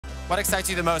What excites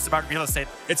you the most about real estate?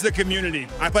 It's the community.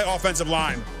 I play offensive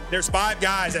line. There's 5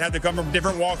 guys that have to come from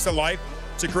different walks of life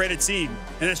to create a team.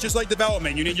 And it's just like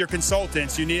development. You need your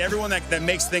consultants. You need everyone that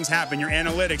makes things happen, your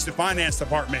analytics, the finance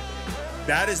department.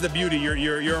 That is the beauty.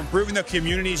 You're improving the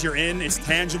communities you're in. It's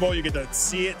tangible. You get to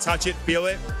see it, touch it, feel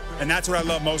it. And that's what I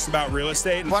love most about real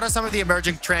estate. What are some of the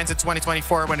emerging trends in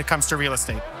 2024 when it comes to real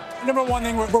estate? Number one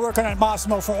thing we're working on at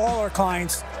Massimo for all our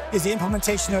clients is the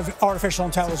implementation of artificial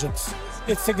intelligence.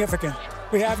 It's significant.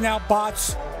 We have now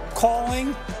bots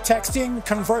calling, texting,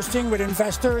 conversing with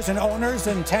investors and owners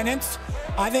and tenants.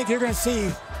 I think you're going to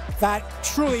see that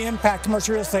truly impact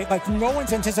commercial real estate like no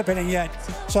one's anticipating yet.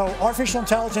 So artificial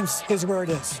intelligence is where it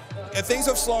is. Things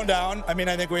have slowed down. I mean,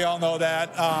 I think we all know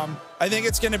that. I think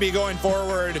it's going to be going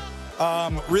forward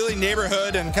really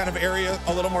neighborhood and kind of area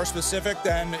a little more specific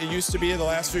than it used to be the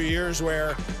last few years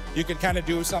where you could kind of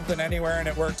do something anywhere and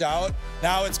it worked out.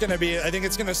 Now it's going to be, I think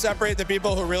it's going to separate the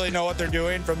people who really know what they're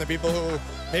doing from the people who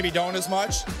maybe don't as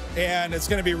much. And it's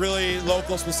going to be really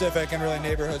local specific and really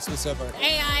neighborhood specific.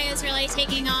 AI is really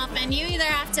taking off, and you either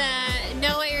have to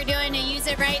know what you're doing to use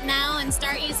it right now and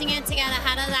start using it to get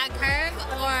ahead of that curve,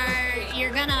 or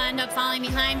you're going to end up falling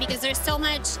behind because there's so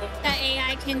much that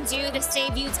AI can do to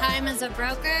save you time as a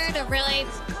broker to really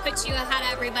put you ahead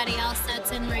of everybody else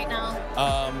that's in right now.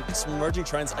 Some emerging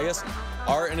trends, I guess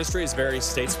our industry is very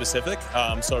state specific,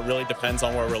 so it really depends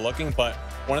on where we're looking. But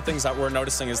one of the things that we're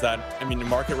noticing is that, I mean, in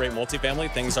market rate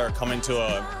multifamily, things are coming to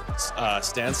a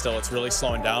standstill. It's really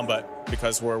slowing down, but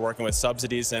because we're working with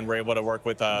subsidies and we're able to work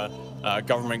with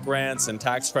government grants and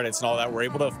tax credits and all that, we're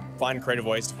able to find creative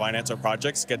ways to finance our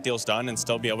projects, get deals done, and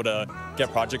still be able to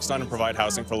get projects done and provide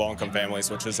housing for low-income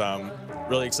families, which is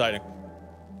really exciting.